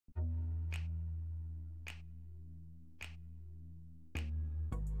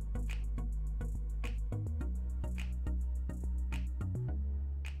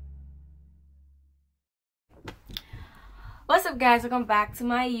What's up, guys? Welcome back to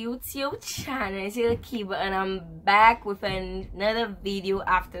my YouTube channel. It's LIKEEEE, and I'm back with another video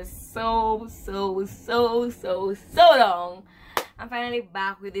after so long. I'm finally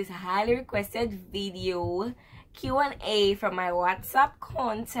back with this highly requested video Q&A from my WhatsApp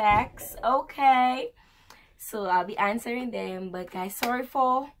contacts. Okay, so I'll be answering them, but guys, sorry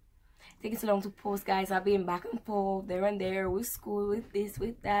for taking so long to post, guys. I've been back and forth, there and there, with school, with this,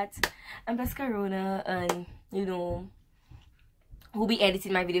 with that, and plus Corona, and you know who'll be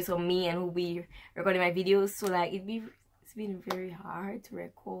editing my videos for me and who'll be recording my videos. So like it's been very hard to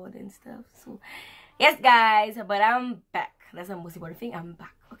record and stuff. So yes, guys, but I'm back. That's the most important thing. I'm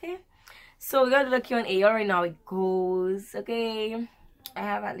back. Okay, so we're gonna do the Q&A. You already know how it goes. Okay, I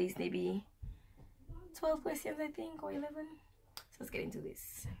have at least maybe 12 questions, I think, or 11. So let's get into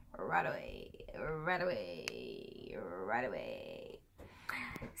this right away.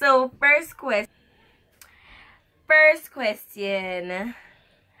 So first question,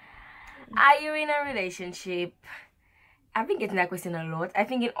 are you in a relationship? I've been getting that question a lot. I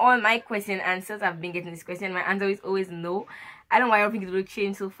think in all my question answers, I've been getting this question. My answer is always no. I don't know why I don't think it will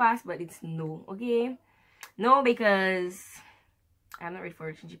change so fast, but it's no. Okay, no, because I'm not ready for a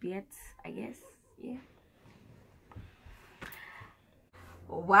relationship yet, I guess. Yeah.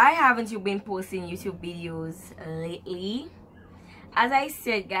 Why haven't you been posting YouTube videos lately? As I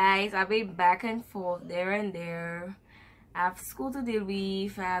said, guys, I've been back and forth, there and there. I have school to deal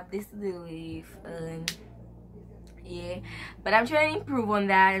with, I have this to deal with, and yeah. But I'm trying to improve on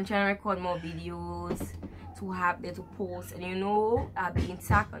that. I'm trying to record more videos to have there to post, and you know, I've been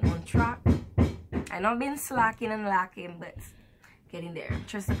intact and on track. I've not been slacking and lacking, but getting there.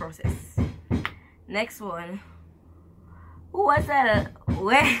 Trust the process. Next one. Who was that?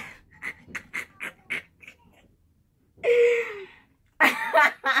 Where?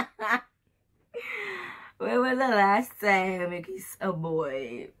 When was the last time you kissed a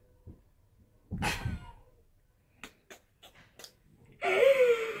boy?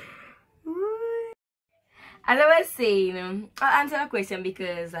 As I was saying, I'll answer a question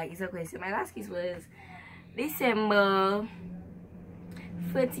because like it's a question. My last kiss was December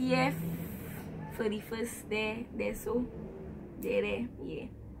 30th, 31st there, so there, yeah.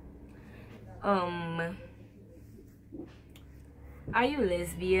 Are you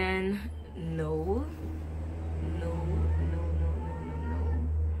lesbian? No.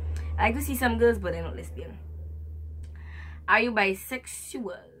 I like to see some girls, but they're not lesbian. Are you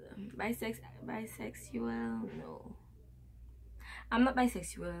bisexual? Bisexual? No. I'm not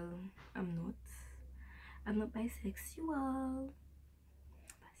bisexual. I'm not bisexual.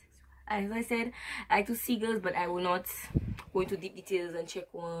 As I said, I like to see girls, but I will not go into deep details and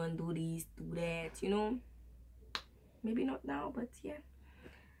check one, do this, do that, you know. Maybe not now, but yeah.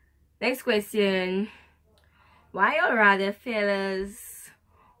 Next question. Why or rather fellas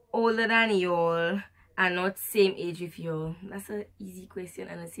older than y'all and not same age with y'all? That's an easy question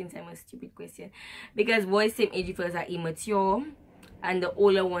and at the same time a stupid question, because boys same age with us are immature and the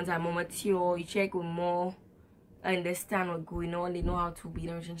older ones are more mature. You check with more, understand what's going on, they know how to be in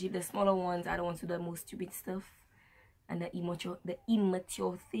a relationship. The smaller ones are the ones who do the most stupid stuff and the immature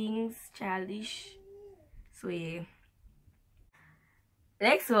things, childish. So yeah.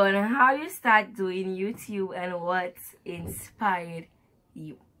 Next one, how you start doing YouTube and what inspired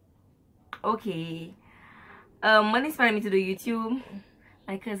you? Okay, what inspired me to do YouTube?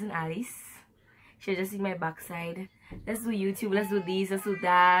 My cousin Alice. She just in my backside. Let's do YouTube, let's do this, let's do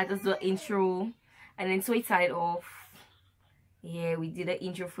that, let's do an intro. And then so it started off. Yeah, we did the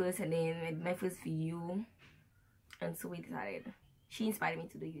intro first and then I did my first video. And so we decided. She inspired me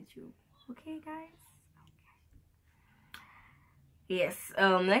to do YouTube. Okay, guys? Yes.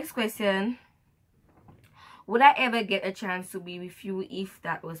 Next question. Would I ever get a chance to be with you if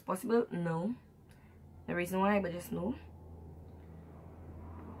that was possible? No. The reason why, but just no.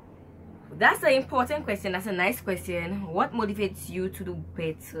 That's an important question. That's a nice question. What motivates you to do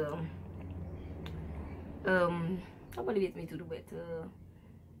better? What motivates me to do better?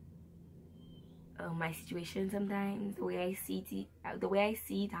 My situation sometimes, the way I see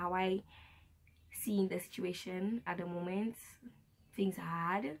it, how I see the situation at the moment. Things are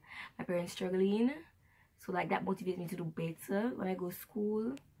hard, my parents struggling, so like that motivates me to do better when I go to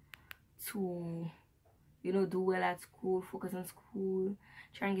school, to you know, do well at school, focus on school,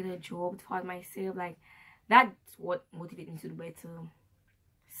 try and get a job to find myself. Like that's what motivates me to do better.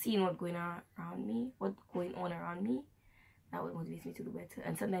 Seeing what's going on around me, that what motivates me to do better.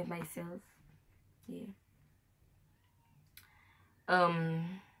 And sometimes myself, yeah.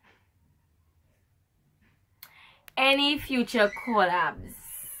 Any future collabs?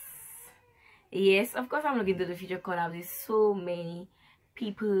 Yes, of course I'm looking to the future collabs with so many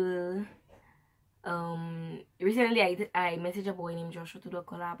people. Recently I messaged a boy named Joshua to do a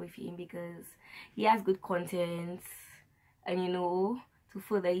collab with him because he has good content, and you know, to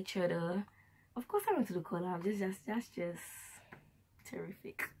further each other. Of course I want to do collab. That's just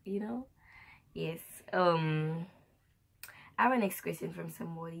terrific, you know. Yes. I have a next question from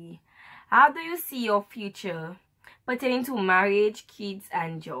somebody. How do you see your future pertaining to marriage, kids,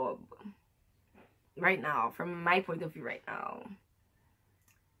 and job? Right now, from my point of view right now,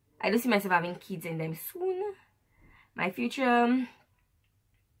 I do see myself having kids and them soon. My future,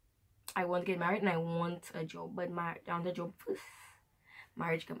 I want to get married and I want a job, but I want a job first.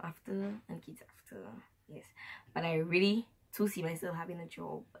 Marriage come after and kids after. Yes, but I really do see myself having a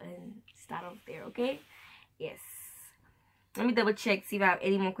job and start off there. Okay. Yes, let me double check, see if I have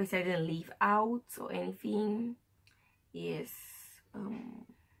any more questions I didn't leave out or anything. Yes.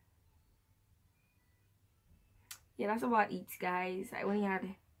 Yeah, that's about it, guys. I only had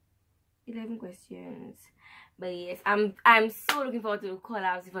 11 questions, but yes, I'm so looking forward to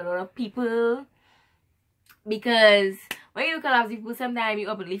collabs with a lot of people, because when you collabs with people, sometimes you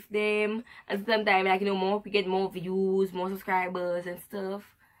uplift them, and sometimes, like, you know, we get more views, more subscribers and stuff.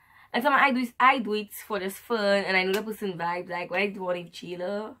 And sometimes I do it for just fun, and I know the person vibes. Like when I do one with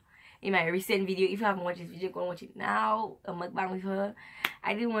Sheila in my recent video, if you haven't watched this video, go and watch it now. A mukbang with her.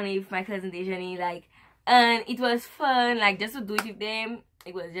 I did one with my cousin Dejani, like, and it was fun, like, just to do it with them.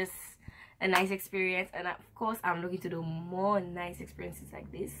 It was just a nice experience, and of course I'm looking to do more nice experiences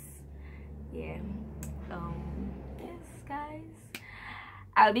like this. Yeah. Yes, guys,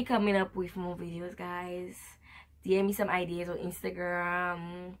 I'll be coming up with more videos, guys. DM me some ideas on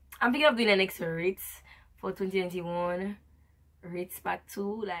Instagram. I'm thinking of doing the next Ritz for 2021. Ritz part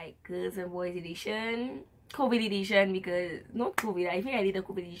 2, like girls and boys edition, COVID edition, because not COVID, I think I did a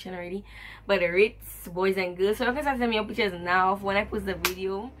COVID edition already, but the Ritz boys and girls. So you can start sending me your pictures now. For when I post the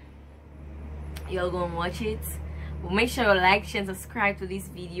video, y'all go and watch it. But make sure you like, share, and subscribe to this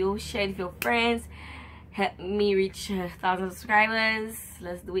video. Share it with your friends. Help me reach 1,000 subscribers.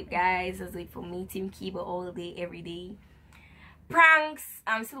 Let's do it, guys. Let's do it for me, Team Kiba, all day, every day. Pranks,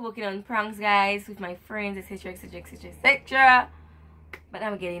 I'm still working on pranks, guys, with my friends, etc, etc, etc, etc, but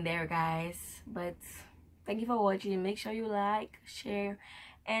I'm getting there, guys. But thank you for watching. Make sure you like, share,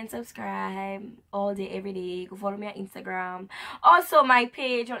 and subscribe all day, every day. Go follow me on Instagram. Also, my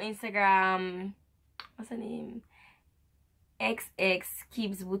page on Instagram, what's the name? XX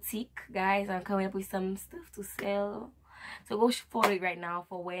Keeps Boutique, guys. I'm coming up with some stuff to sell, so go follow it right now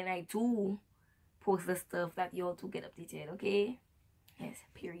for when I do post the stuff that you all to get updated. Okay? Yes,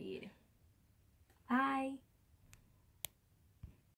 period.